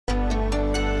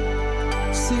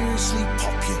seriously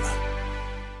popular.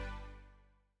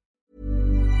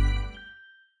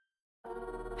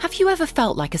 Have you ever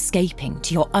felt like escaping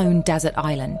to your own desert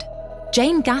island?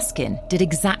 Jane Gaskin did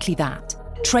exactly that,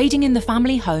 trading in the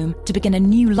family home to begin a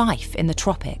new life in the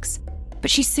tropics. But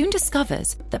she soon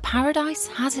discovers that paradise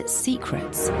has its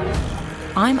secrets.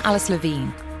 I'm Alice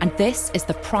Levine, and this is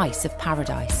The Price of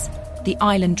Paradise, the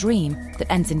island dream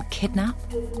that ends in kidnap,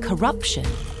 corruption,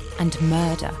 and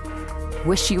murder.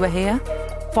 Wish you were here?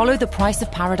 Follow The Price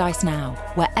of Paradise now,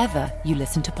 wherever you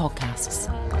listen to podcasts.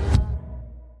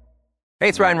 Hey,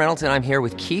 it's Ryan Reynolds, and I'm here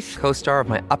with Keith, co-star of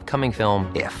my upcoming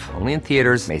film, If, only in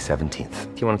theaters May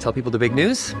 17th. Do you want to tell people the big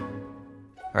news?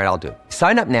 All right, I'll do it.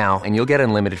 Sign up now and you'll get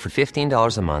unlimited for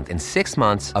 $15 a month and 6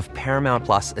 months of Paramount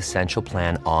Plus Essential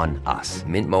Plan on us.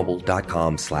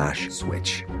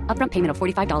 MintMobile.com/switch. Upfront payment of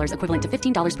 $45 equivalent to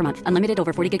 $15 per month. Unlimited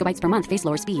over 40 gigabytes per month. Face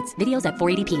lower speeds. Videos at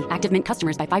 480p. Active Mint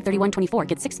customers by 531.24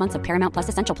 get 6 months of Paramount Plus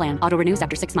Essential Plan. Auto renews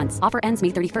after 6 months. Offer ends May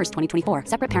 31st, 2024.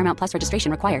 Separate Paramount Plus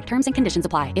registration required. Terms and conditions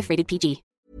apply if rated PG.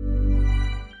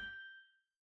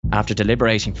 After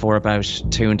deliberating for about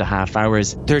 2.5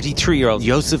 hours, 33-year-old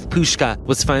Josef Puszka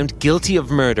was found guilty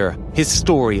of murder. His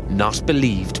story not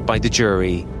believed by the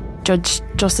jury. Judge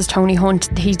Justice Tony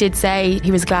Hunt, he did say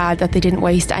he was glad that they didn't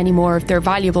waste any more of their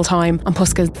valuable time on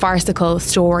Puszka's farcical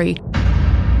story.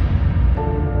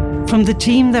 From the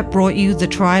team that brought you the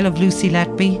trial of Lucy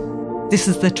Letby, this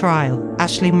is The Trial,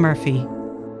 Ashling Murphy.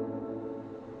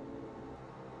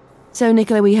 So,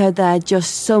 Nicola, we heard there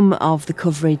just some of the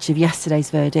coverage of yesterday's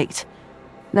verdict.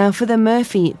 Now, for the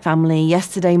Murphy family,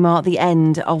 yesterday marked the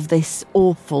end of this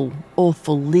awful,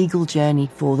 awful legal journey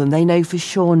for them. They know for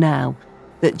sure now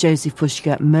that Joseph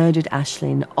Puszka murdered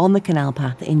Ashling on the canal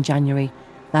path in January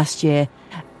last year.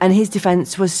 And his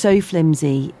defence was so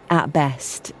flimsy at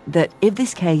best that if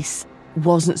this case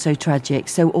wasn't so tragic,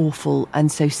 so awful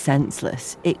and so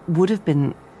senseless, it would have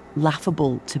been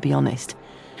laughable, to be honest.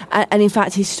 And in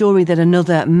fact, his story that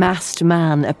another masked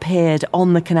man appeared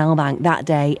on the canal bank that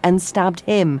day and stabbed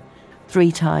him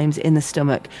 3 times in the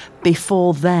stomach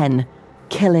before then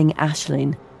killing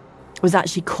Ashling was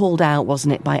actually called out,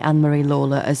 wasn't it, by Anne-Marie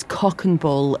Lawler as cock and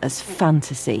bull, as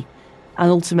fantasy,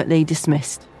 and ultimately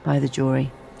dismissed by the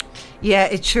jury. Yeah,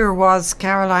 it sure was,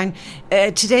 Caroline.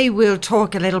 Today we'll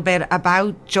talk a little bit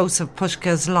about Joseph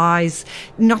Puszka's lies,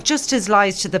 not just his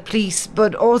lies to the police,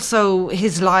 but also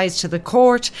his lies to the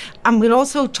court. And we'll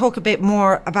also talk a bit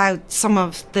more about some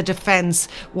of the defence,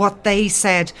 what they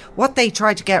said, what they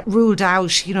tried to get ruled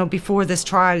out, before this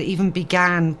trial even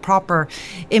began proper.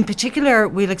 In particular,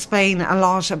 we'll explain a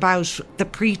lot about the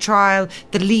pre-trial,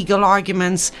 the legal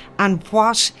arguments, and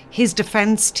what his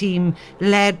defence team,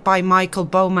 led by Michael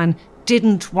Bowman,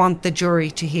 didn't want the jury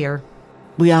to hear.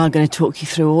 We are going to talk you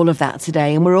through all of that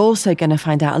today, and we're also going to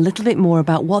find out a little bit more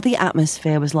about what the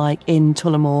atmosphere was like in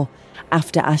Tullamore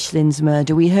after Ashling's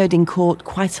murder. We heard in court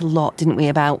quite a lot, didn't we,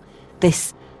 about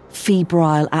this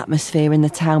febrile atmosphere in the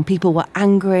town. People were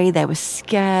angry, they were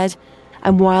scared,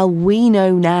 and while we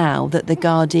know now that the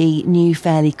Gardaí knew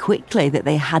fairly quickly that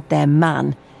they had their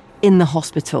man in the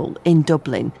hospital in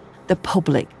Dublin, the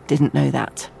public didn't know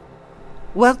that.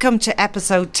 Welcome to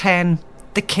episode 10,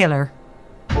 The Killer.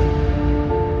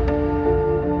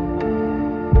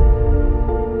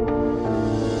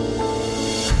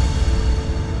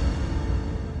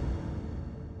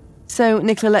 So,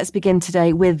 Nicola, let's begin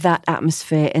today with that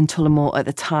atmosphere in Tullamore at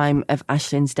the time of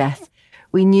Ashling's death.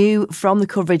 We knew from the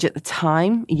coverage at the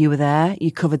time, you were there,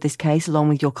 you covered this case along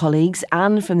with your colleagues,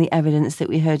 and from the evidence that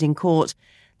we heard in court,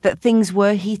 that things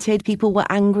were heated, people were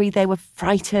angry, they were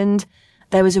frightened.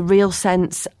 There was a real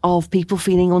sense of people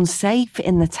feeling unsafe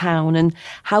in the town. And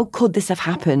how could this have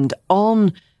happened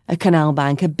on a canal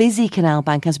bank, a busy canal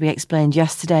bank, as we explained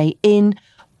yesterday, in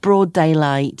broad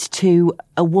daylight, to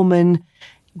a woman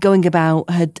going about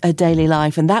her daily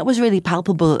life? And that was really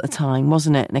palpable at the time,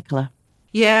 wasn't it, Nicola?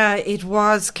 Yeah, it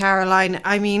was, Caroline.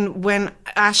 I mean, when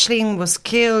Ashling was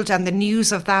killed and the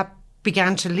news of that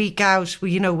began to leak out,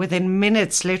 within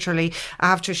minutes, literally,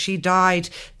 after she died,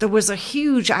 there was a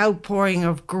huge outpouring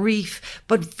of grief.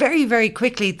 But very, very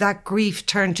quickly, that grief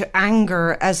turned to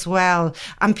anger as well.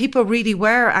 And people really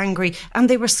were angry and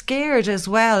they were scared as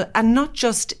well. And not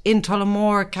just in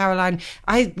Tullamore, Caroline.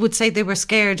 I would say they were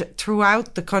scared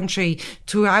throughout the country,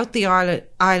 throughout the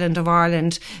island of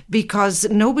Ireland, because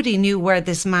nobody knew where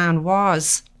this man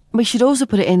was. We should also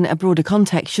put it in a broader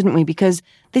context, shouldn't we? Because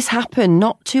this happened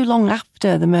not too long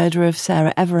after the murder of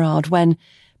Sarah Everard, when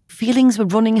feelings were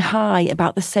running high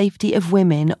about the safety of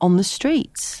women on the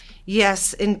streets.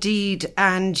 Yes, indeed.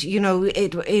 And, you know,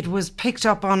 it was picked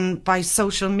up on by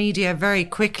social media very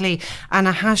quickly, and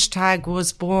a hashtag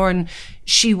was born.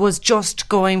 She was just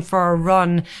going for a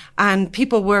run. And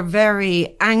people were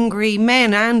very angry,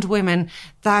 men and women,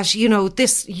 that, you know,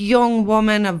 this young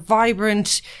woman, a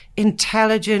vibrant,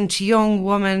 intelligent young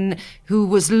woman who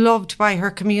was loved by her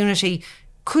community,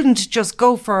 couldn't just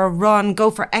go for a run,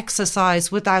 go for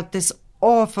exercise without this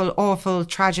awful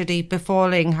tragedy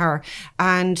befalling her.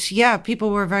 And yeah, people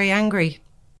were very angry.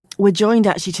 We're joined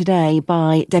actually today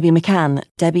by Debbie McCann.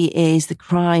 Debbie is the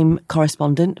crime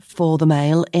correspondent for the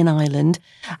Mail in Ireland,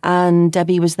 and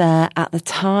Debbie was there at the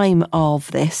time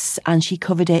of this and she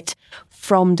covered it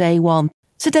from day one.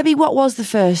 So Debbie, what was the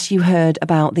first you heard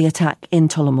about the attack in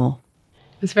Tullamore?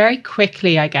 It was very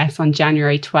quickly, I guess, on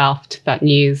January 12th that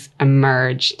news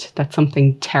emerged that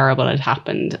something terrible had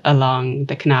happened along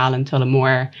the canal in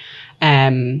Tullamore.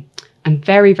 And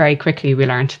very, very quickly we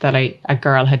learned that a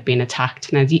girl had been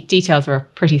attacked. Now, details were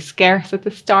pretty scarce at the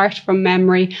start from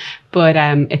memory, but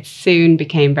it soon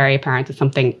became very apparent that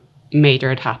something major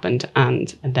had happened.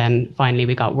 And then finally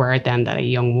we got word then that a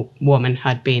young woman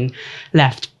had been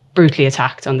left brutally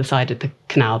attacked on the side of the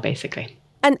canal, basically.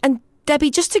 And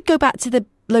Debbie, just to go back to the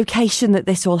location that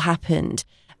this all happened,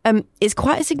 it's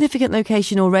quite a significant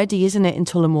location already, isn't it, in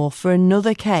Tullamore, for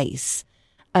another case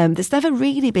that's never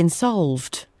really been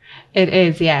solved? It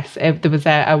is, yes. There was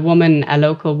a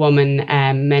local woman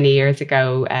many years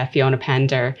ago, Fiona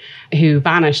Pender, who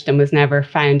vanished and was never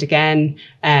found again.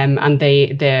 And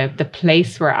the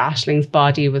place where Ashling's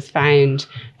body was found,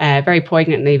 very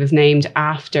poignantly, was named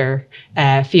after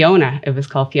Fiona. It was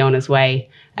called Fiona's Way,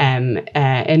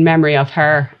 in memory of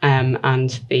her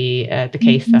and the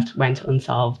case that went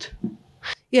unsolved.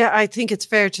 Yeah, I think it's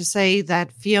fair to say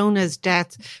that Fiona's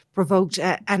death provoked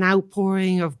an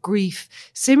outpouring of grief,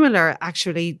 similar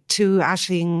actually to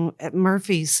Ashling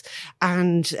Murphy's,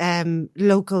 and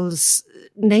locals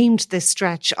named this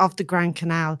stretch of the Grand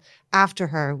Canal after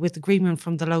her with agreement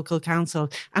from the local council.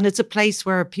 And it's a place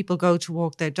where people go to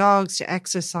walk their dogs, to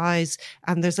exercise,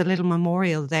 and there's a little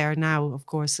memorial there now, of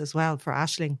course, as well for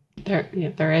Ashling.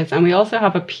 There is. And we also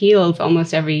have appeals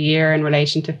almost every year in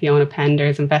relation to Fiona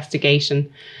Pender's investigation.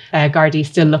 Gardaí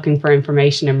still looking for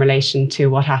information in relation to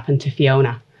what happened to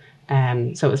Fiona.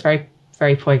 So it was very,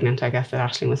 very poignant, I guess, that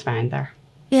Ashling was found there.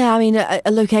 Yeah, I mean, a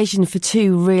location for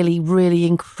two really, really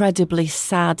incredibly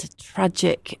sad,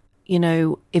 tragic,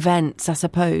 events, I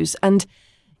suppose. And,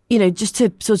 just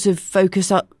to sort of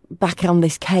focus up back on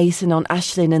this case and on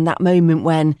Ashling and that moment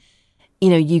when,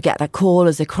 you get that call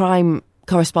as a crime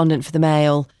correspondent for the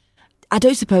Mail. I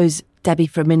don't suppose, Debbie,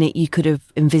 for a minute you could have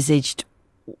envisaged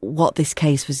what this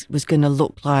case was going to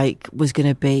look like, was going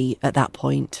to be at that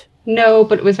point. No,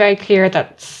 but it was very clear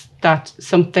that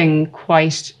something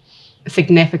quite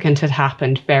significant had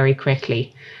happened very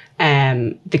quickly.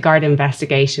 The Garda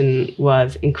investigation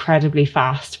was incredibly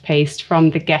fast-paced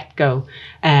from the get-go.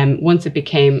 Once it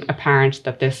became apparent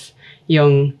that this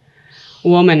young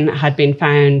woman had been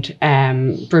found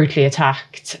brutally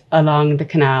attacked along the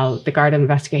canal, the Garda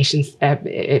investigations,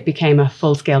 it became a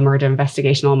full-scale murder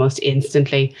investigation almost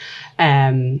instantly.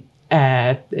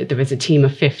 There was a team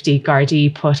of 50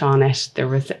 Gardaí put on it. There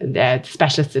was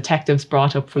specialist detectives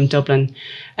brought up from Dublin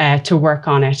to work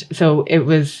on it. So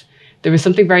there was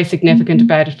something very significant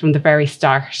about it from the very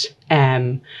start.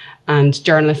 And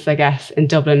journalists, I guess, in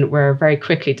Dublin were very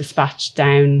quickly dispatched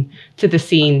down to the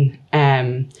scene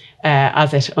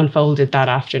as it unfolded that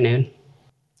afternoon.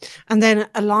 And then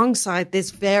alongside this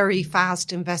very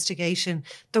fast investigation,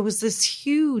 there was this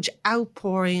huge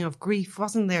outpouring of grief,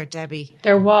 wasn't there, Debbie?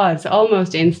 There was,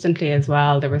 almost instantly as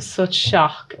well. There was such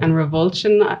shock and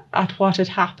revulsion at what had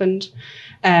happened,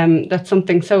 that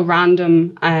something so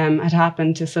random had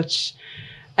happened to such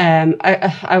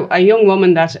a young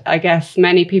woman that I guess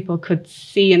many people could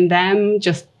see in them,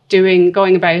 just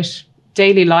going about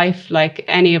daily life like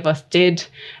any of us did.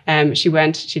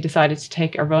 She decided to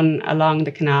take a run along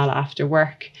the canal after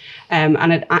work,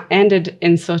 and it ended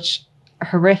in such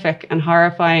horrific and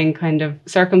horrifying kind of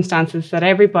circumstances that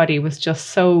everybody was just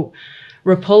so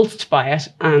repulsed by it,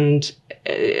 and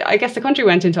I guess the country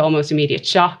went into almost immediate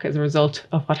shock as a result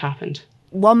of what happened.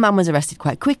 One man was arrested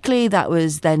quite quickly. That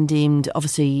was then deemed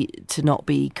obviously to not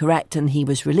be correct, and he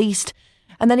was released.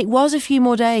 And then it was a few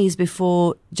more days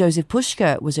before Joseph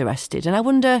Pushka was arrested. And I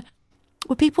wonder,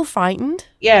 Were people frightened?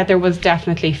 Yeah, there was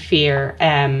definitely fear.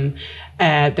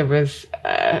 There was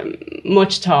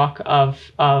much talk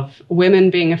of women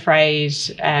being afraid,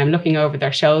 looking over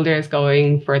their shoulders,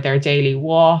 going for their daily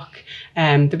walk.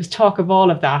 There was talk of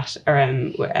all of that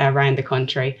around the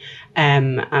country.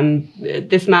 And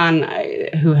this man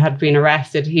who had been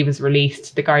arrested, he was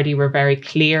released. The Gardaí were very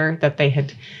clear that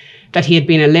he had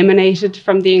been eliminated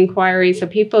from the inquiry. So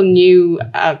people knew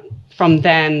from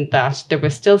then that there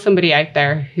was still somebody out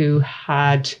there who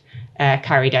had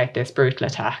carried out this brutal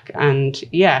attack. And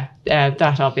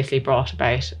that obviously brought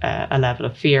about a level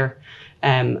of fear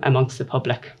amongst the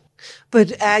public.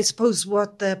 But I suppose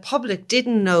what the public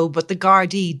didn't know, but the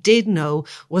Gardaí did know,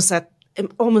 was that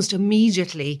almost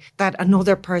immediately that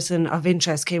another person of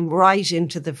interest came right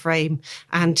into the frame,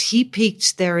 and he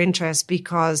piqued their interest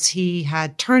because he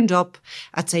had turned up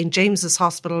at St. James's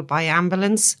Hospital by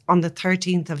ambulance on the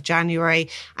 13th of January,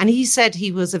 and he said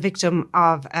he was a victim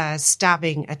of a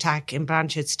stabbing attack in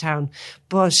Blanchardstown.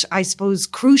 But I suppose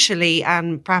crucially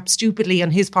and perhaps stupidly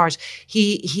on his part,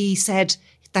 he said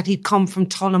that he'd come from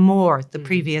Tullamore the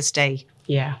previous day.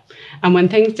 Yeah. And when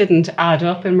things didn't add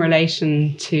up in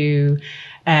relation to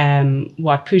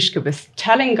what Pushka was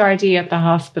telling Gardaí at the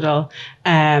hospital,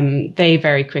 they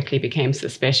very quickly became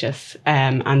suspicious,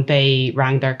 and they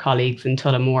rang their colleagues in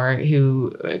Tullamore,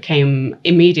 who came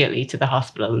immediately to the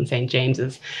hospital in St.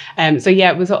 James's.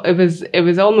 It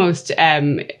was almost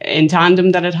in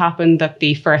tandem that it happened, that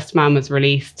the first man was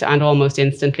released, and almost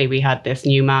instantly we had this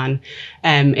new man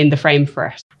in the frame for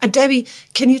it. And Debbie,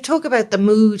 can you talk about the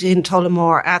mood in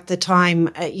Tullamore at the time?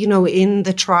 In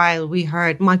the trial, we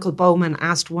heard Michael Bowman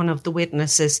asked one of the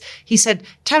witnesses, he said,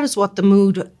 tell us what the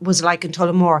mood was like in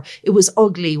Tullamore. It was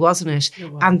ugly, wasn't it?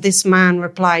 It was. And this man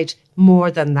replied,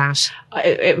 more than that.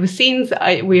 It was scenes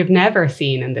we have never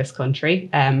seen in this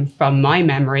country, from my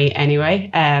memory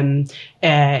anyway.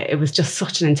 It was just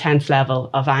such an intense level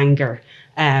of anger.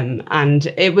 And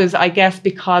it was, I guess,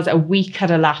 because a week had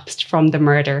elapsed from the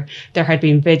murder. There had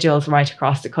been vigils right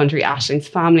across the country. Ashling's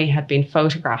family had been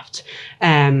photographed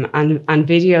and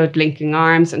videoed linking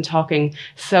arms and talking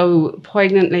so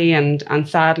poignantly and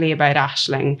sadly about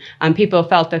Ashling. And people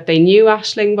felt that they knew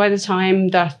Ashling by the time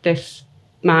that this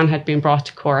man had been brought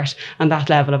to court. And that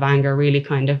level of anger really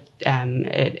kind of,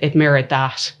 it mirrored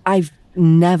that. I've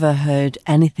never heard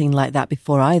anything like that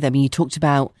before either. I mean, you talked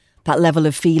about that level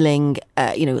of feeling,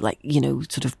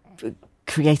 sort of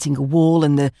creating a wall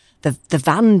and the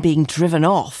van being driven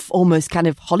off, almost kind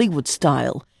of Hollywood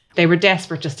style. They were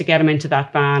desperate just to get him into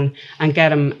that van and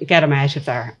get him out of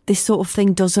there. This sort of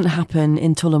thing doesn't happen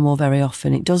in Tullamore very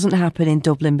often. It doesn't happen in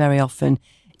Dublin very often.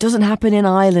 It doesn't happen in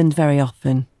Ireland very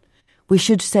often. We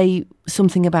should say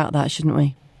something about that, shouldn't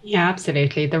we? Yeah,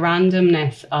 absolutely. The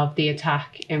randomness of the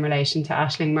attack in relation to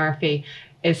Ashling Murphy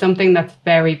is something that's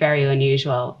very, very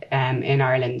unusual in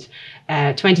Ireland.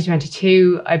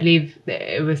 2022, I believe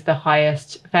it was the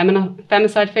highest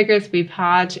femicide figures we've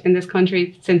had in this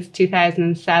country since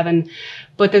 2007.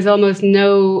 But there's almost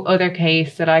no other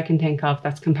case that I can think of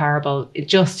that's comparable,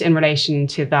 just in relation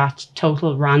to that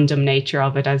total random nature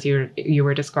of it, as you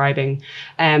were describing.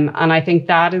 And I think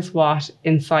that is what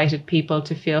incited people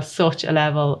to feel such a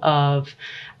level of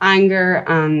anger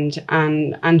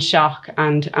and shock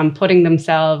and putting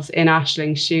themselves in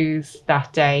Ashling's shoes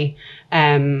that day,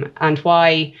 and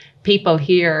why people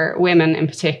here, women in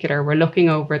particular, were looking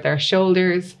over their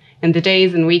shoulders in the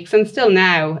days and weeks, and still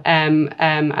now,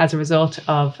 as a result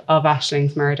of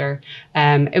Ashling's murder.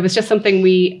 It was just something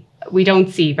we don't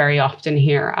see very often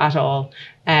here at all.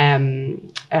 That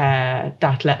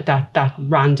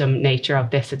random nature of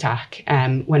this attack.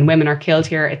 When women are killed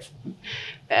here, it's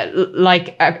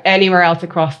like anywhere else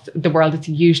across the world, it's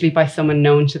usually by someone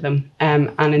known to them.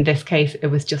 And in this case, it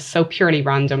was just so purely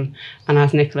random. And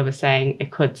as Nicola was saying,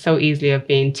 it could so easily have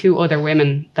been two other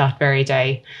women that very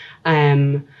day.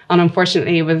 And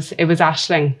unfortunately, it was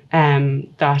Ashling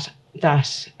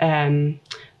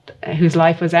whose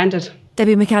life was ended.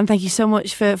 Debbie McCann, thank you so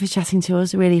much for chatting to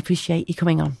us. I really appreciate you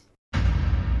coming on.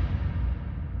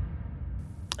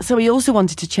 So we also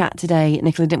wanted to chat today,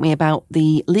 Nicola, didn't we, about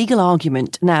the legal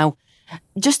argument. Now,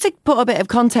 just to put a bit of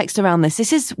context around this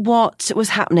is what was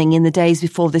happening in the days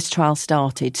before this trial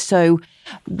started. So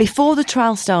before the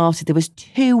trial started, there was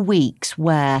 2 weeks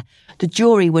where the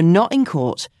jury were not in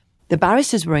court, the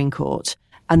barristers were in court,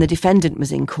 and the defendant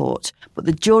was in court, but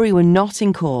the jury were not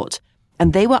in court.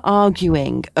 And they were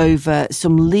arguing over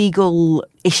some legal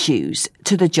issues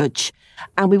to the judge.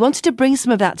 And we wanted to bring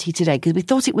some of that to you today because we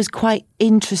thought it was quite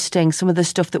interesting, some of the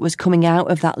stuff that was coming out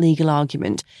of that legal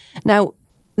argument. Now,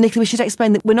 Nicola, we should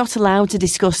explain that we're not allowed to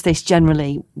discuss this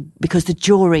generally because the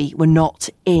jury were not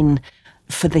in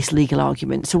for this legal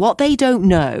argument. So what they don't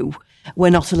know, we're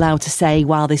not allowed to say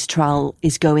while this trial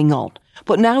is going on.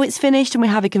 But now it's finished and we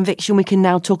have a conviction, we can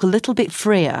now talk a little bit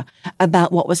freer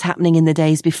about what was happening in the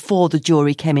days before the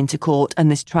jury came into court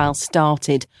and this trial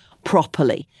started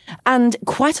properly. And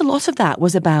quite a lot of that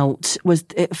was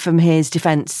from his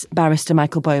defence barrister,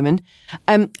 Michael Bowman.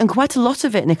 And quite a lot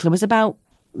of it, Nicola, was about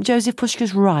Joseph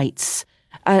Pushka's rights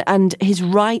and his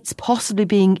rights possibly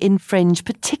being infringed,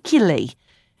 particularly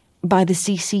by the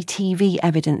CCTV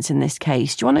evidence in this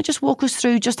case. Do you want to just walk us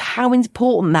through just how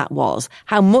important that was,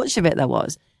 how much of it there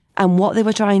was, and what they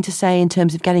were trying to say in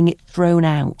terms of getting it thrown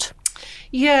out?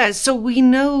 Yeah, so we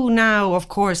know now, of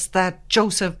course, that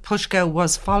Joseph Pushka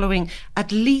was following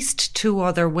at least 2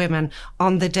 other women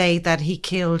on the day that he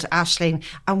killed Ashling.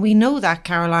 And we know that,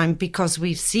 Caroline, because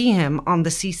we see him on the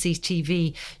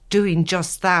CCTV doing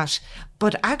just that.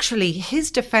 But actually,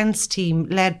 his defence team,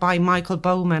 led by Michael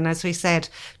Bowman, as we said,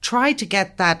 tried to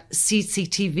get that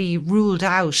CCTV ruled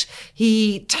out.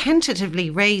 He tentatively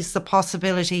raised the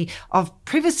possibility of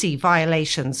privacy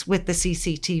violations with the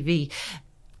CCTV.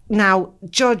 Now,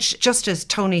 Justice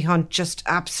Tony Hunt just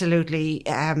absolutely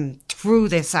threw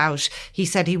this out. He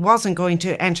said he wasn't going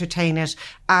to entertain it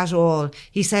at all.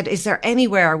 He said, is there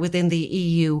anywhere within the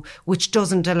EU which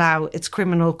doesn't allow its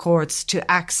criminal courts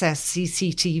to access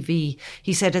CCTV?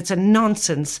 He said, it's a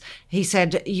nonsense. He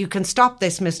said, you can stop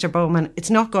this, Mr. Bowman. It's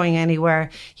not going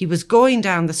anywhere. He was going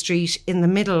down the street in the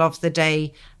middle of the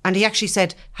day. And he actually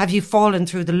said, have you fallen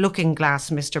through the looking glass,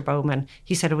 Mr. Bowman?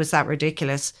 He said it was that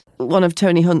ridiculous. One of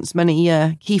Tony Hunt's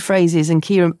many key phrases and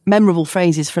key memorable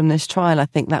phrases from this trial, I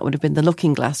think that would have been the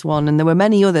looking glass one. And there were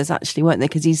many others, actually, weren't there?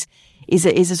 Because he's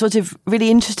a sort of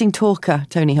really interesting talker,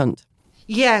 Tony Hunt.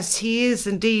 Yes, he is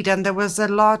indeed. And there was a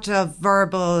lot of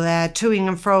verbal toing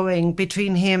and froing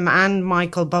between him and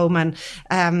Michael Bowman.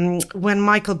 When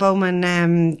Michael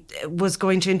Bowman was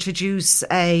going to introduce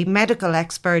a medical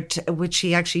expert, which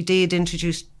he actually did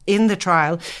introduce in the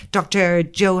trial, Dr.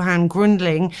 Johan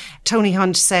Grundling, Tony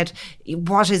Hunt said,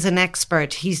 what is an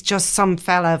expert? He's just some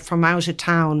fella from out of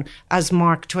town, as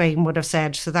Mark Twain would have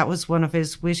said. So that was one of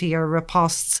his wittier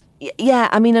ripostes. Yeah,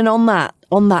 I mean, and on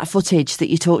that footage that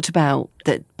you talked about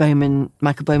that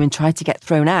Michael Bowman tried to get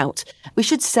thrown out, we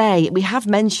should say, we have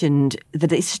mentioned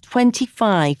that it's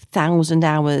 25,000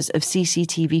 hours of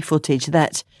CCTV footage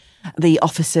that the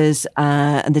officers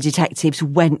and the detectives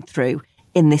went through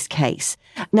in this case.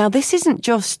 Now, this isn't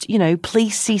just,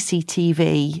 police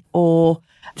CCTV or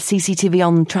CCTV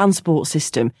on transport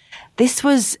system. This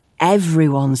was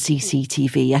everyone's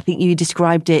CCTV. I think you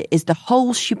described it as the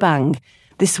whole shebang.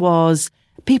 This was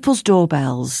people's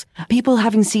doorbells, people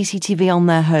having CCTV on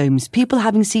their homes, people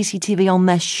having CCTV on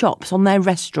their shops, on their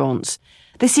restaurants.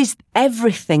 This is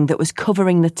everything that was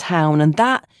covering the town. And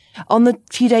that, on the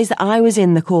few days that I was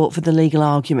in the court for the legal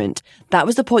argument, that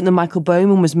was the point that Michael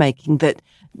Bowman was making, that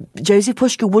Joseph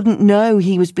Pushka wouldn't know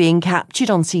he was being captured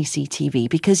on CCTV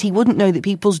because he wouldn't know that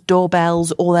people's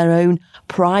doorbells or their own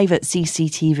private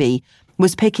CCTV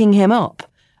was picking him up.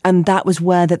 And that was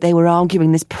where that they were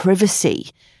arguing this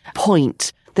privacy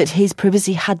point, that his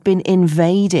privacy had been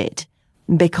invaded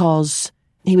because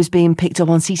he was being picked up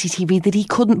on CCTV that he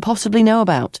couldn't possibly know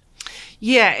about.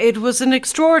 Yeah, it was an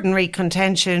extraordinary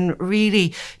contention,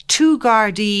 really. 2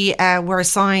 Gardaí were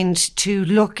assigned to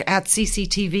look at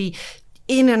CCTV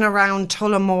in and around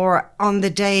Tullamore on the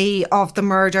day of the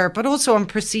murder, but also on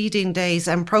preceding days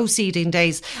and proceeding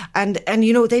days. And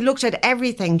they looked at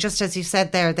everything, just as you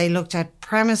said there. They looked at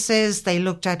premises, they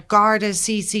looked at Garda's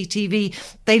CCTV,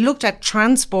 they looked at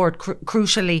transport,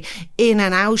 crucially, in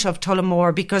and out of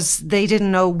Tullamore, because they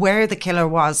didn't know where the killer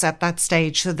was at that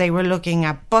stage. So they were looking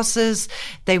at buses,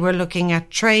 they were looking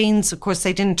at trains. Of course,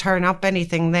 they didn't turn up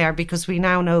anything there because we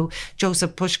now know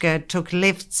Joseph Pushka took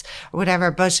lifts or whatever.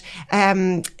 But,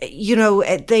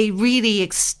 they really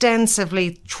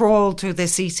extensively trawled through the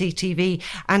CCTV.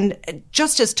 And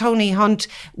just as Tony Hunt,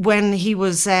 when he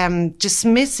was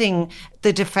dismissing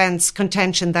the defence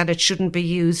contention that it shouldn't be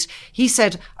used, he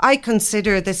said, I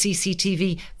consider the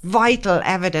CCTV vital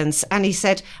evidence. And he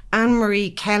said Anne-Marie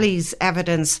Kelly's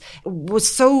evidence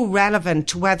was so relevant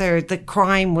to whether the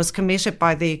crime was committed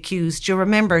by the accused. Do you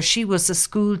remember, she was the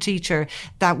school teacher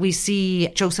that we see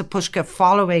Joseph Pushka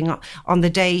following on the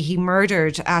day he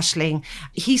murdered Ashling.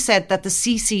 He said that the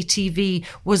CCTV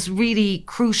was really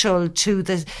crucial to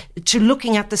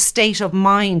looking at the state of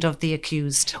mind of the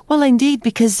accused. Well, indeed,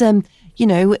 because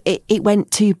it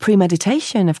went to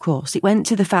premeditation, of course. It went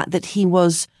to the fact that he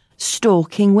was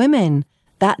stalking women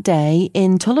that day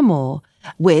in Tullamore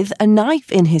with a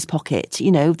knife in his pocket. The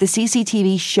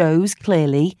CCTV shows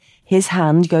clearly his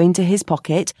hand going to his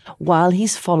pocket while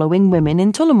he's following women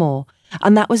in Tullamore.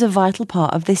 And that was a vital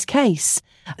part of this case.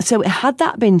 So had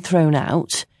that been thrown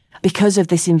out because of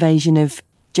this invasion of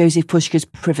Joseph Pushka's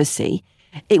privacy,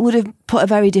 it would have put a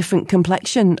very different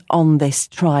complexion on this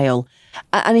trial.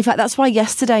 And in fact, that's why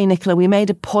yesterday, Nicola, we made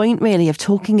a point really of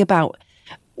talking about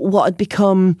what had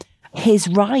become his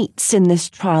rights in this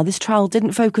trial. This trial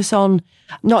didn't focus on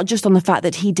not just on the fact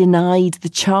that he denied the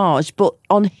charge, but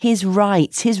on his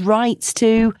rights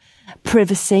to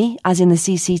privacy, as in the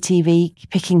CCTV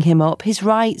picking him up, his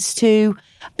rights to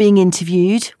being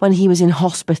interviewed when he was in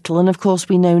hospital. And of course,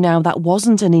 we know now that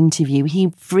wasn't an interview.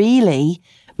 He freely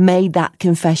made that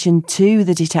confession to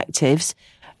the detectives,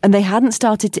 and they hadn't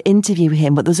started to interview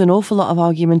him, but there was an awful lot of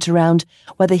argument around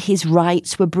whether his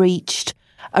rights were breached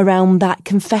around that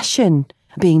confession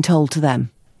being told to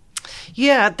them.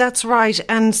 Yeah, that's right.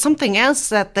 And something else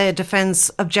that the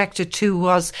defence objected to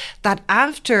was that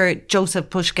after Joseph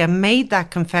Pushka made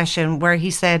that confession where he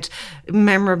said,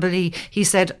 memorably, he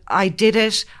said, "I did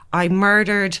it, I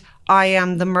murdered, I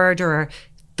am the murderer."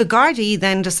 The Gardaí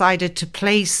then decided to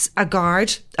place a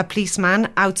guard, a policeman,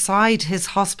 outside his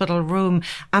hospital room.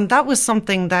 And that was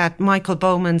something that Michael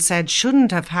Bowman said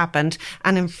shouldn't have happened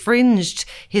and infringed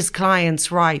his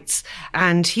client's rights.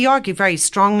 And he argued very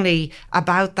strongly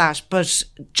about that. But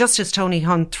Justice Tony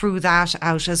Hunt threw that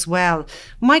out as well.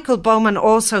 Michael Bowman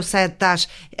also said that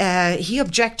he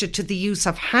objected to the use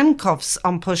of handcuffs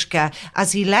on Pushka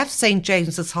as he left St.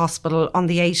 James's Hospital on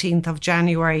the 18th of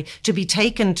January to be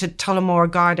taken to Tullamore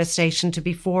Garda Station to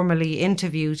be formally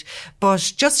interviewed.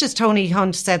 But Justice Tony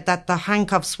Hunt said that the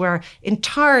handcuffs were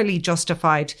entirely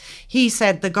justified. He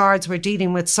said the guards were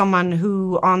dealing with someone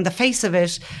who, on the face of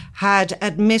it, had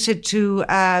admitted to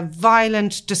a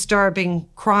violent, disturbing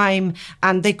crime,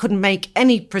 and they couldn't make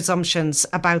any presumptions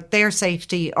about their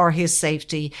safety or his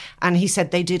safety. And he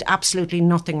said they did absolutely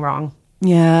nothing wrong.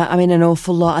 Yeah, I mean, an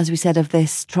awful lot, as we said, of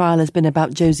this trial has been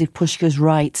about Joseph Pushka's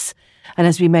rights. And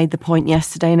as we made the point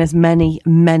yesterday, and as many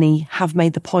have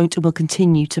made the point and will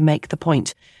continue to make the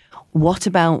point, what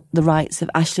about the rights of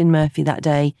Ashling Murphy that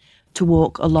day to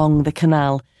walk along the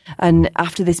canal? And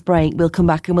after this break, we'll come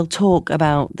back and we'll talk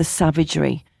about the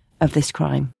savagery of this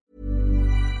crime.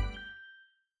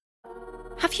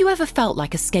 Have you ever felt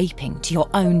like escaping to your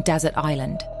own desert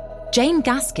island? Jane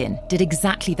Gaskin did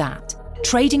exactly that,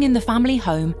 trading in the family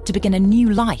home to begin a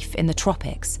new life in the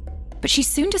tropics. But she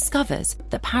soon discovers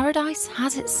that paradise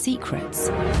has its secrets.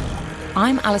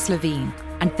 I'm Alice Levine,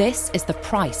 and this is The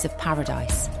Price of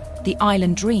Paradise, the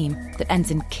island dream that ends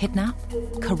in kidnap,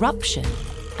 corruption,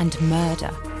 and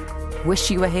murder. Wish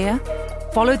you were here?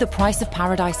 Follow The Price of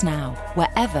Paradise now,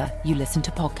 wherever you listen to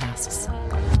podcasts.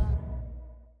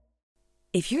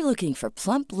 If you're looking for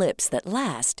plump lips that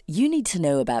last, you need to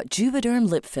know about Juvederm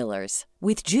lip fillers.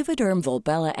 With Juvederm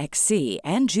Volbella XC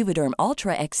and Juvederm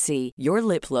Ultra XC, your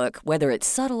lip look, whether it's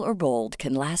subtle or bold,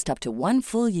 can last up to 1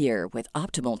 full year with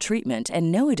optimal treatment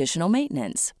and no additional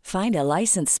maintenance. Find a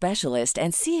licensed specialist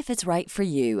and see if it's right for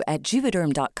you at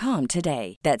Juvederm.com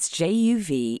today. That's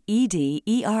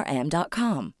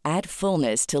JUVEDERM.com. Add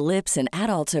fullness to lips in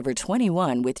adults over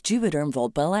 21 with Juvederm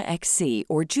Volbella XC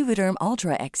or Juvederm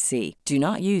Ultra XC. Do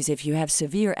not use if you have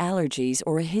severe allergies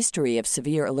or a history of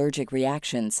severe allergic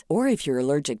reactions, or if you're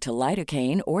allergic to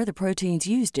lidocaine or the proteins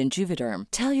used in Juvederm.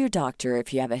 Tell your doctor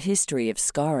if you have a history of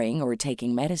scarring or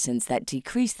taking medicines that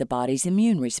decrease the body's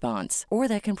immune response or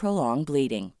that can prolong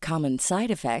bleeding. Common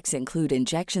side effects include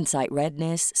injection site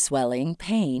redness, swelling,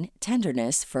 pain,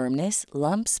 tenderness, firmness,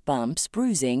 lumps, bumps,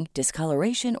 bruising,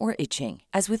 discoloration, or itching.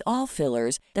 As with all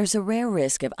fillers, there's a rare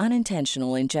risk of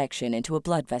unintentional injection into a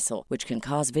blood vessel, which can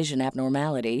cause vision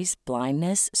abnormalities,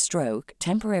 blindness, stroke,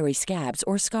 temporary scabs,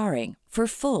 or scarring. For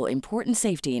full, important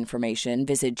safety information,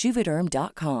 visit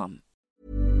Juvederm.com.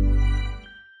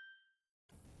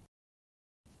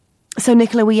 So,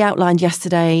 Nicola, we outlined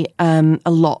yesterday a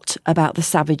lot about the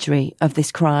savagery of this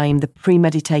crime, the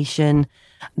premeditation,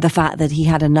 the fact that he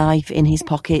had a knife in his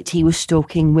pocket, he was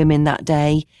stalking women that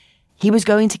day, he was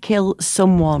going to kill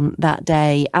someone that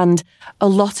day. And a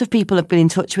lot of people have been in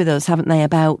touch with us, haven't they,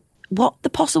 about what the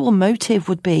possible motive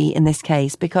would be in this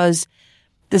case, because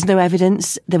there's no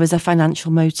evidence there was a financial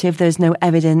motive. There's no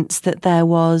evidence that there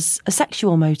was a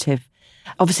sexual motive.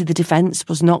 Obviously, the defence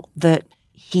was not that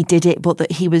he did it, but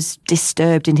that he was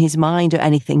disturbed in his mind or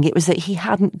anything. It was that he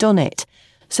hadn't done it.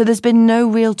 So there's been no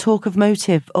real talk of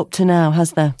motive up to now,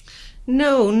 has there?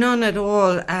 No, none at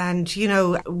all. And, you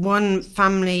know, one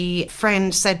family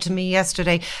friend said to me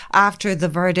yesterday after the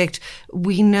verdict,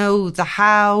 we know the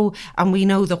how and we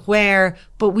know the where,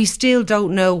 but we still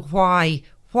don't know why.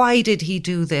 Why did he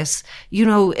do this? You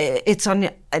know, it's an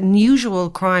unusual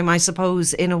crime, I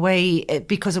suppose, in a way,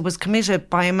 because it was committed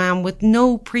by a man with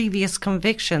no previous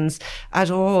convictions at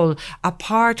all,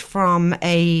 apart from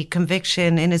a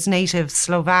conviction in his native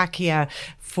Slovakia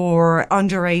for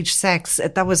underage sex.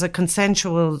 That was a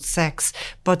consensual sex,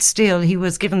 but still he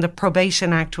was given the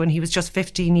Probation Act when he was just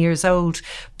 15 years old.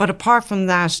 But apart from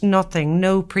that, nothing,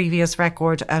 no previous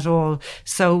record at all.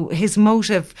 So his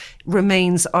motive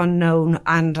remains unknown,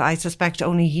 and I suspect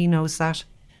only he knows that.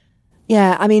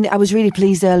 Yeah, I mean, I was really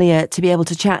pleased earlier to be able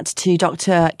to chat to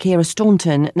Dr. Ciara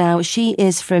Staunton. Now, she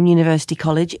is from University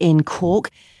College in Cork.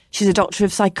 She's a doctor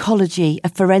of psychology, a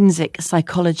forensic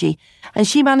psychology, and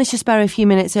she managed to spare a few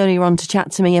minutes earlier on to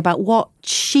chat to me about what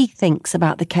she thinks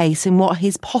about the case and what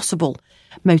his possible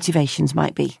motivations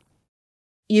might be.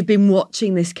 You've been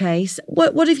watching this case.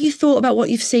 What have you thought about what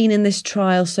you've seen in this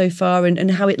trial so far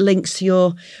and how it links to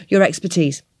your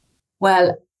expertise?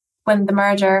 Well, when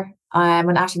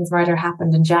Ashling's murder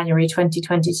happened in January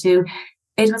 2022,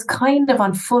 it was kind of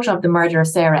on foot of the murder of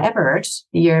Sarah Everard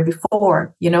the year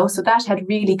before, so that had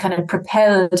really kind of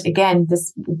propelled, again,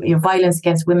 this violence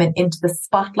against women into the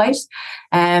spotlight.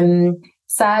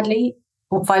 Sadly,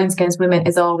 violence against women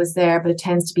is always there, but it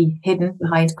tends to be hidden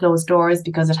behind closed doors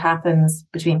because it happens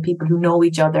between people who know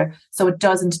each other. So it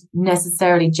doesn't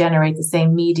necessarily generate the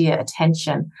same media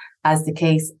attention as the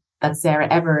case that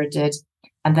Sarah Everard did.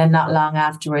 And then not long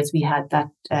afterwards, we had that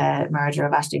murder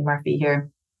of Ashling Murphy here.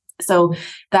 So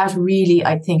that really,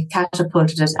 I think,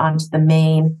 catapulted it onto the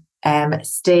main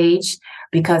stage,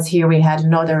 because here we had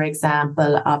another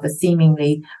example of a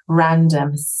seemingly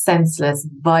random, senseless,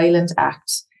 violent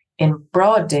act in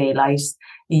broad daylight.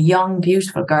 A young,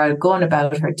 beautiful girl going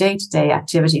about her day-to-day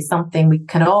activity, something we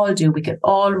can all do, we can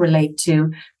all relate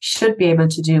to, should be able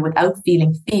to do without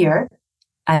feeling fear.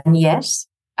 And yet,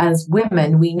 as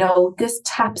women, we know this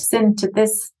taps into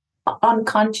this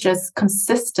unconscious,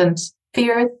 consistent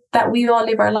fear that we all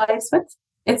live our lives with.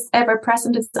 It's ever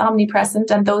present, it's omnipresent.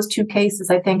 And those two cases,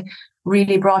 I think,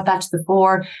 really brought that to the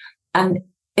fore. And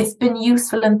it's been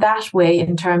useful in that way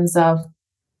in terms of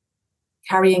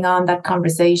carrying on that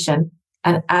conversation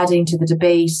and adding to the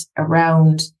debate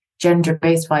around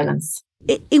gender-based violence.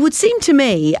 It would seem to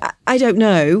me, I don't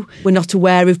know, we're not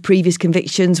aware of previous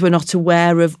convictions, we're not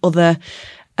aware of other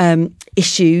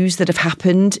issues that have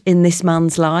happened in this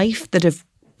man's life that have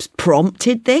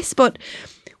prompted this, but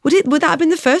would that have been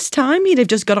the first time he'd have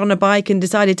just got on a bike and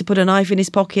decided to put a knife in his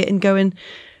pocket and go and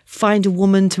find a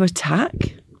woman to attack?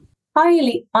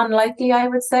 Highly unlikely, I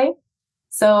would say.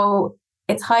 So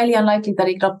it's highly unlikely that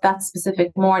he got up that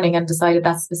specific morning and decided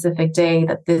that specific day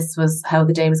that this was how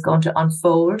the day was going to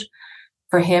unfold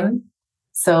for him.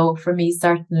 So for me,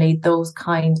 certainly those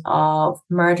kind of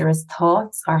murderous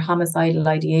thoughts or homicidal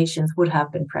ideations would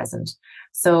have been present.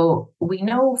 So we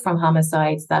know from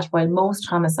homicides that while most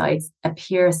homicides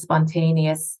appear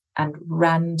spontaneous and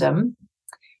random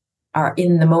or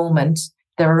in the moment,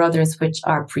 there are others which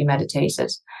are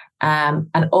premeditated. And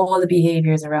all the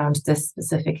behaviours around this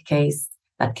specific case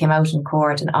that came out in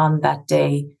court and on that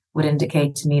day would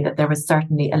indicate to me that there was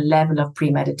certainly a level of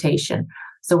premeditation.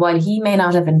 So while he may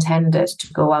not have intended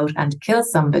to go out and kill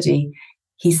somebody,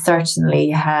 he certainly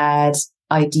had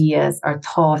ideas or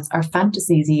thoughts or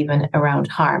fantasies even around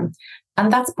harm.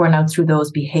 And that's borne out through those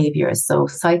behaviours. So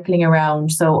cycling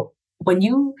around. So when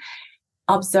you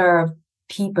observe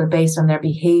people based on their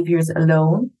behaviours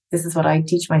alone, this is what I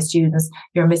teach my students,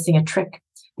 you're missing a trick,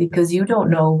 because you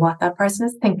don't know what that person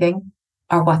is thinking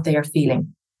or what they are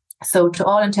feeling. So to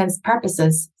all intents and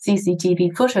purposes,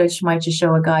 CCTV footage might just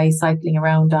show a guy cycling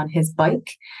around on his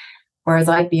bike, whereas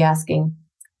I'd be asking,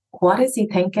 what is he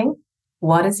thinking?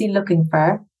 What is he looking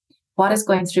for? What is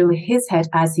going through his head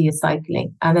as he is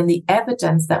cycling? And then the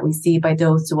evidence that we see by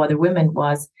those two other women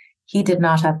was he did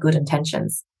not have good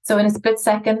intentions. So in a split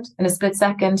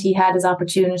second, he had his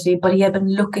opportunity, but he had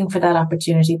been looking for that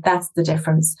opportunity. That's the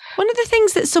difference. One of the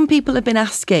things that some people have been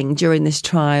asking during this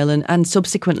trial and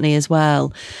subsequently as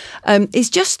well, is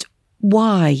just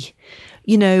why.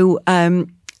 There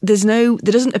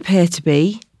doesn't appear to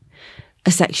be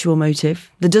a sexual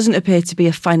motive. There doesn't appear to be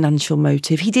a financial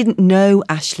motive. He didn't know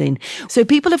Ashling. So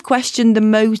people have questioned the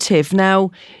motive.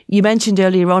 Now, you mentioned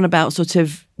earlier on about sort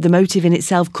of the motive in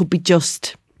itself could be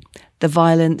just the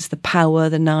violence, the power,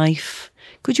 the knife.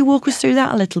 Could you walk us through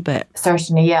that a little bit?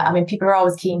 Certainly, yeah. I mean, people are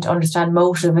always keen to understand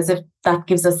motive as if that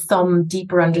gives us some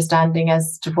deeper understanding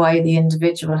as to why the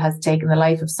individual has taken the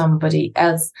life of somebody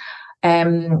else.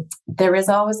 There is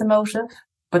always a motive,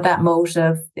 but that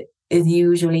motive is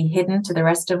usually hidden to the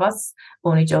rest of us.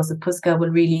 Only Joseph Puska will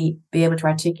really be able to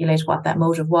articulate what that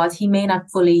motive was. He may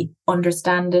not fully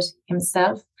understand it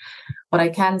himself. What I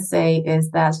can say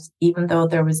is that even though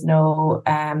there was no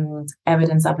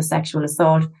evidence of a sexual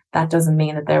assault, that doesn't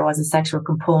mean that there was a sexual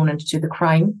component to the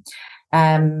crime.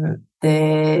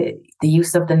 The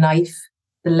use of the knife,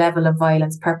 the level of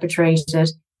violence perpetrated,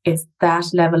 it's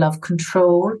that level of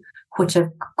control which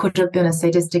could have been a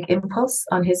sadistic impulse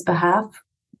on his behalf,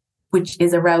 which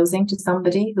is arousing to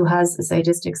somebody who has a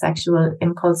sadistic sexual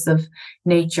impulsive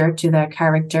nature to their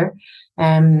character.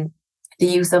 The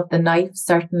use of the knife,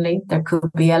 certainly, there could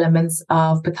be elements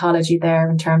of pathology there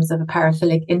in terms of a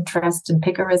paraphilic interest in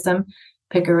picarism.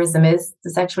 Picarism is the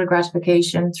sexual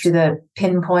gratification through the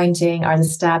pinpointing or the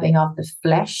stabbing of the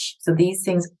flesh. So these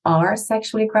things are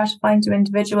sexually gratifying to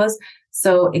individuals.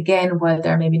 So again, while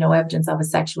there may be no evidence of a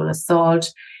sexual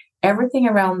assault, everything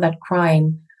around that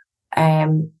crime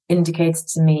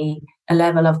indicates to me a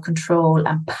level of control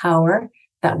and power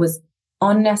that was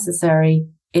unnecessary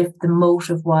if the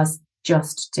motive was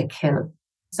just to kill.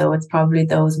 So it's probably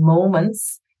those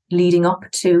moments leading up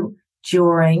to,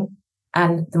 during,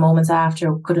 and the moments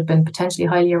after could have been potentially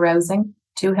highly arousing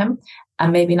to him,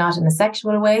 and maybe not in a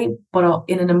sexual way, but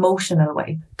in an emotional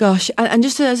way. Gosh, and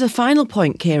just as a final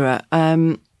point, Ciara,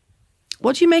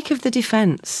 what do you make of the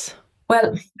defence?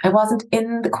 Well, I wasn't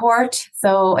in the court,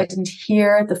 so I didn't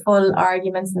hear the full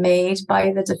arguments made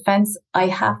by the defence. I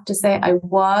have to say I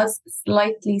was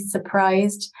slightly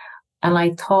surprised, and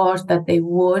I thought that they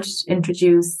would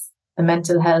introduce the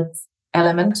mental health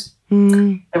element.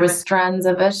 There were strands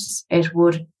of it. It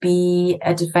would be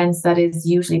a defence that is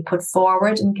usually put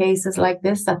forward in cases like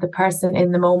this, that the person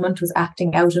in the moment was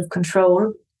acting out of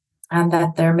control and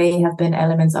that there may have been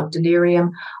elements of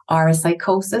delirium or a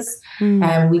psychosis.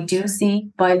 We do see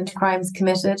violent crimes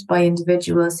committed by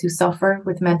individuals who suffer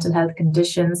with mental health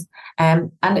conditions.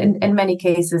 And in many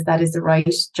cases, that is the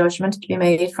right judgment to be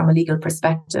made from a legal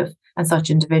perspective. And such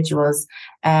individuals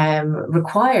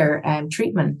require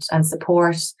treatment and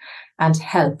support and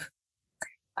help.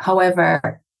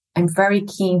 However, I'm very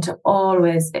keen to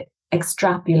always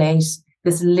extrapolate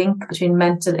this link between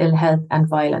mental ill health and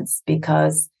violence,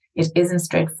 because it isn't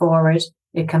straightforward.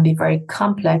 It can be very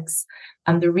complex.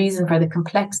 And the reason for the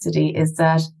complexity is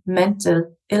that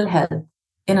mental ill health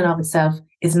in and of itself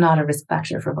is not a risk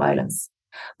factor for violence.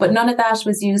 But none of that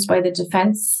was used by the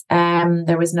defence.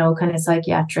 There was no kind of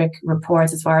psychiatric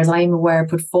reports, as far as I'm aware,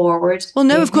 put forward. Well,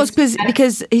 no, of course,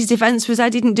 because his defence was, I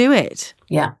didn't do it.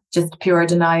 Yeah, just pure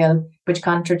denial, which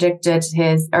contradicted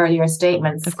his earlier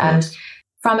statements. And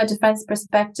from a defence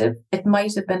perspective, it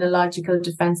might have been a logical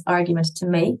defence argument to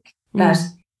make that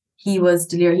he was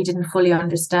delirious. He didn't fully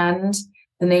understand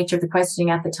the nature of the questioning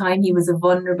at the time. He was a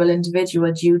vulnerable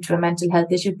individual due to a mental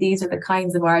health issue. These are the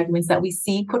kinds of arguments that we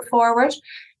see put forward.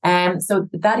 So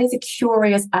that is a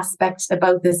curious aspect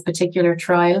about this particular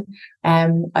trial.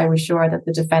 I was sure that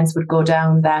the defence would go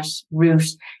down that route,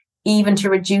 even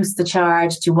to reduce the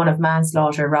charge to one of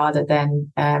manslaughter rather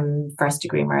than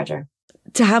first-degree murder.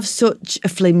 To have such a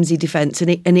flimsy defence, and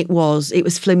it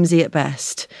was flimsy at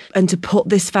best, and to put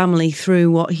this family through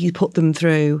what he put them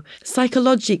through,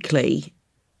 psychologically,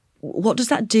 what does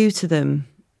that do to them?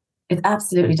 It's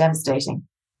absolutely devastating.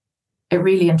 It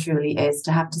really and truly is,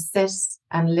 to have to sit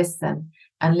and listen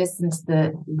to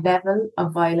the level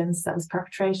of violence that was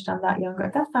perpetrated on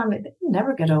that family. They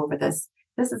never get over this.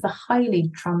 This is a highly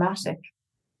traumatic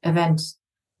event.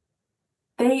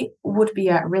 They would be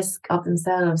at risk of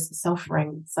themselves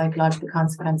suffering psychological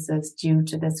consequences due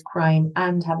to this crime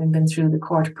and having been through the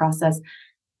court process.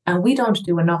 And we don't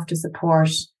do enough to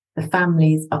support the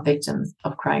families of victims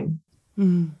of crime.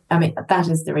 I mean, that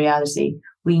is the reality.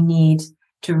 We need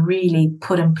to really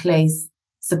put in place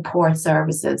support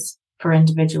services for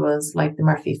individuals like the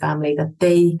Murphy family that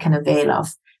they can avail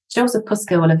of. Joseph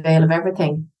Puska will avail of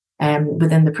everything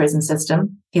within the prison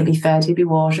system. He'll be fed, he'll be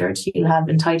watered, he'll have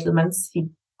entitlements, he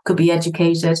could be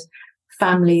educated.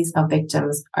 Families of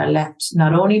victims are left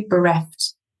not only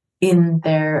bereft in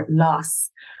their loss,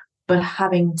 but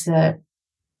having to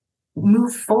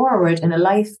move forward in a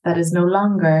life that is no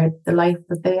longer the life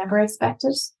that they ever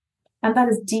expected. And that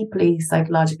is deeply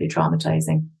psychologically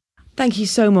traumatizing. Thank you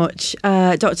so much,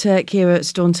 Dr. Ciara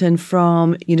Staunton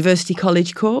from University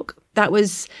College Cork. That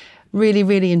was really,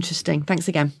 really interesting. Thanks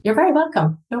again. You're very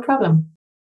welcome. No problem.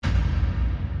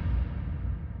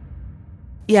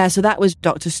 Yeah, so that was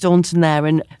Dr. Staunton there.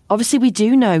 And obviously we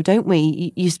do know, don't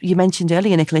we? You mentioned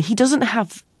earlier, Nicola, he doesn't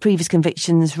have previous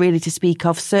convictions really to speak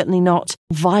of, certainly not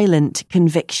violent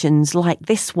convictions like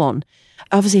this one.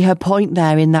 Obviously her point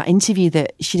there in that interview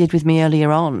that she did with me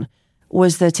earlier on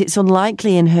was that it's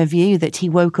unlikely, in her view, that he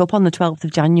woke up on the 12th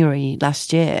of January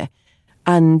last year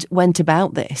and went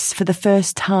about this for the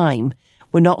first time.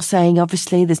 We're not saying,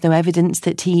 obviously, there's no evidence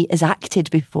that he has acted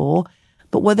before,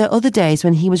 but were there other days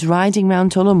when he was riding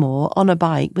round Tullamore on a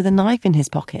bike with a knife in his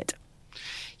pocket?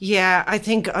 Yeah, I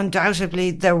think undoubtedly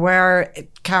there were,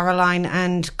 Caroline,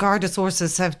 and Garda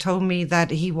sources have told me that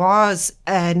he was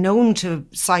known to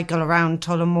cycle around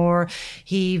Tullamore.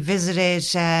 He visited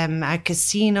a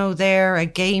casino there, a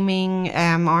gaming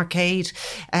arcade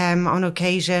on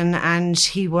occasion, and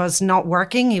he was not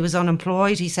working. He was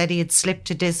unemployed. He said he had slipped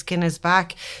a disc in his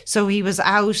back. So he was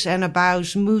out and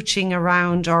about mooching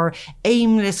around, or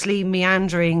aimlessly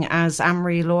meandering, as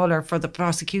Anne-Marie Lawler for the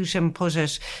prosecution put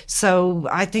it. So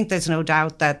I think there's no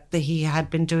doubt that he had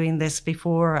been doing this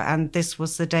before, and this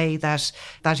was the day that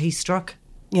he struck.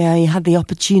 Yeah, he had the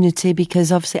opportunity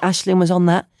because obviously Ashling was on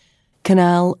that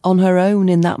canal on her own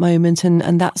in that moment,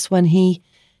 and that's when he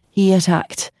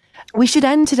attacked. We should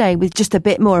end today with just a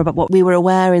bit more about what we were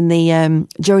aware in the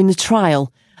during the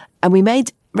trial, and we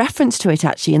made reference to it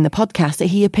actually in the podcast, that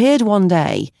he appeared one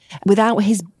day without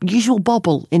his usual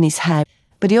bobble in his head,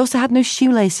 but he also had no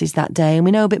shoelaces that day, and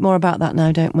we know a bit more about that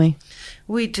now, don't we?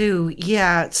 We do,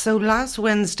 yeah. So last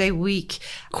Wednesday week,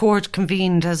 court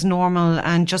convened as normal,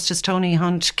 and Justice Tony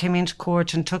Hunt came into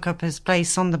court and took up his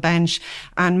place on the bench,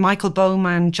 and Michael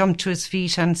Bowman jumped to his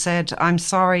feet and said, "I'm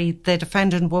sorry, the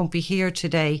defendant won't be here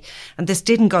today." And this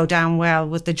didn't go down well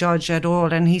with the judge at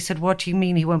all. And he said, "What do you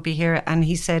mean he won't be here?" And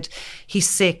he said, "He's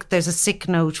sick. There's a sick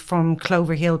note from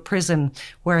Clover Hill Prison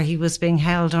where he was being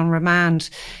held on remand."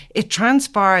 It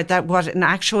transpired that what in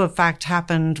actual fact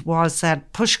happened was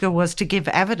that Pushka was to give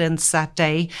evidence that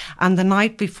day, and the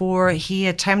night before he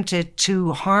attempted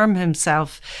to harm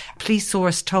himself. Police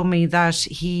source told me that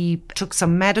he took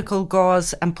some medical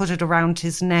gauze and put it around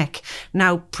his neck.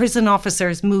 Now, prison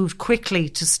officers moved quickly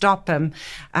to stop him,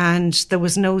 and there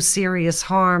was no serious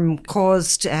harm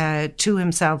caused to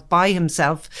himself by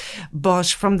himself. But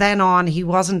from then on, he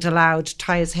wasn't allowed to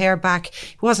tie his hair back.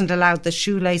 He wasn't allowed the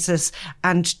shoelaces,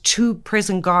 and 2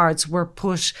 prison guards were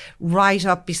put right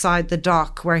up beside the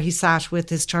dock where he sat with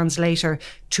his translator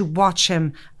to watch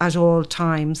him at all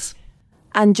times.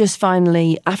 And just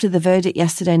finally, after the verdict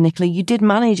yesterday, Nicola, you did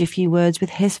manage a few words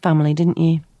with his family, didn't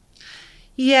you?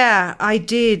 Yeah, I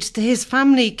did. His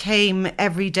family came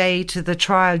every day to the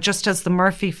trial, just as the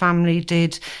Murphy family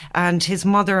did. And his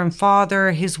mother and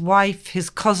father, his wife, his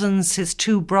cousins, his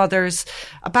 2 brothers,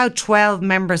 about 12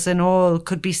 members in all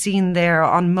could be seen there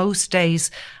on most days.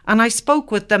 And I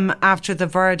spoke with them after the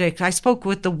verdict. I spoke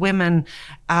with the women.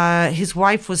 His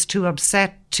wife was too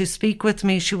upset to speak with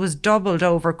me. She was doubled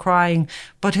over crying.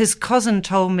 But his cousin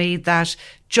told me that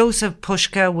Joseph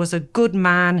Pushka was a good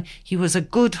man, he was a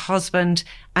good husband,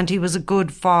 and he was a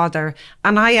good father.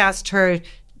 And I asked her,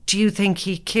 "Do you think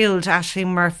he killed Ashling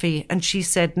Murphy?" And she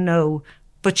said no.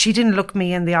 But she didn't look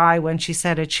me in the eye when she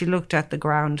said it. She looked at the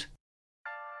ground.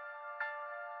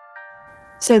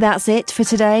 So that's it for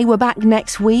today. We're back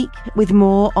next week with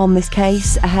more on this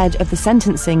case ahead of the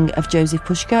sentencing of Joseph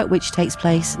Pushka, which takes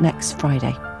place next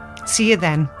Friday. See you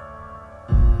then.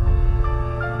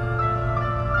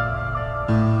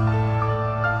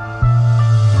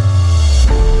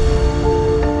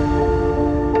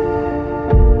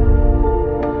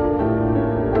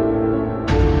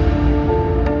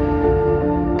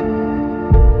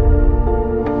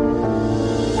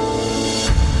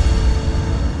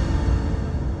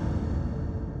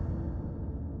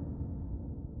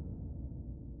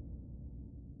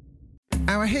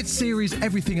 Our hit series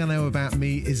Everything I Know About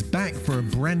Me is back for a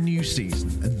brand new season,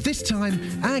 and this time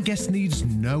our guest needs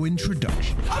no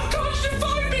introduction. Of course you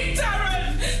find me,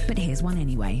 Darren! But here's one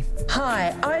anyway.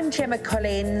 Hi, I'm Gemma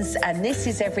Collins, and this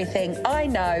is Everything I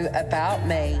Know About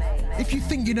Me. If you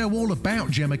think you know all about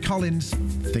Gemma Collins,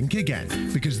 think again,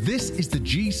 because this is the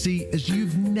GC as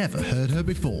you've never heard her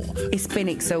before. It's been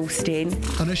exhausting.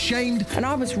 Unashamed. And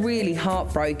I was really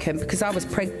heartbroken because I was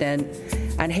pregnant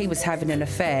and he was having an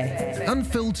affair.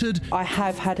 Unfiltered. I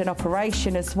have had an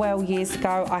operation as well years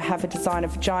ago. I have a designer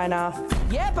vagina.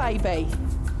 Yeah, baby.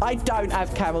 I don't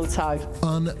have camel toe.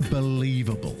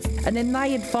 Unbelievable. And then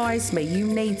they advised me, you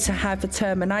need to have a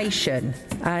termination.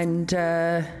 And,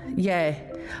 yeah,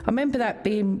 I remember that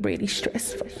being really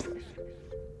stressful.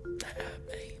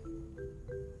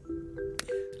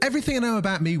 Everything I Know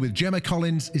About Me with Gemma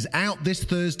Collins is out this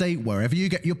Thursday wherever you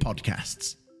get your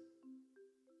podcasts.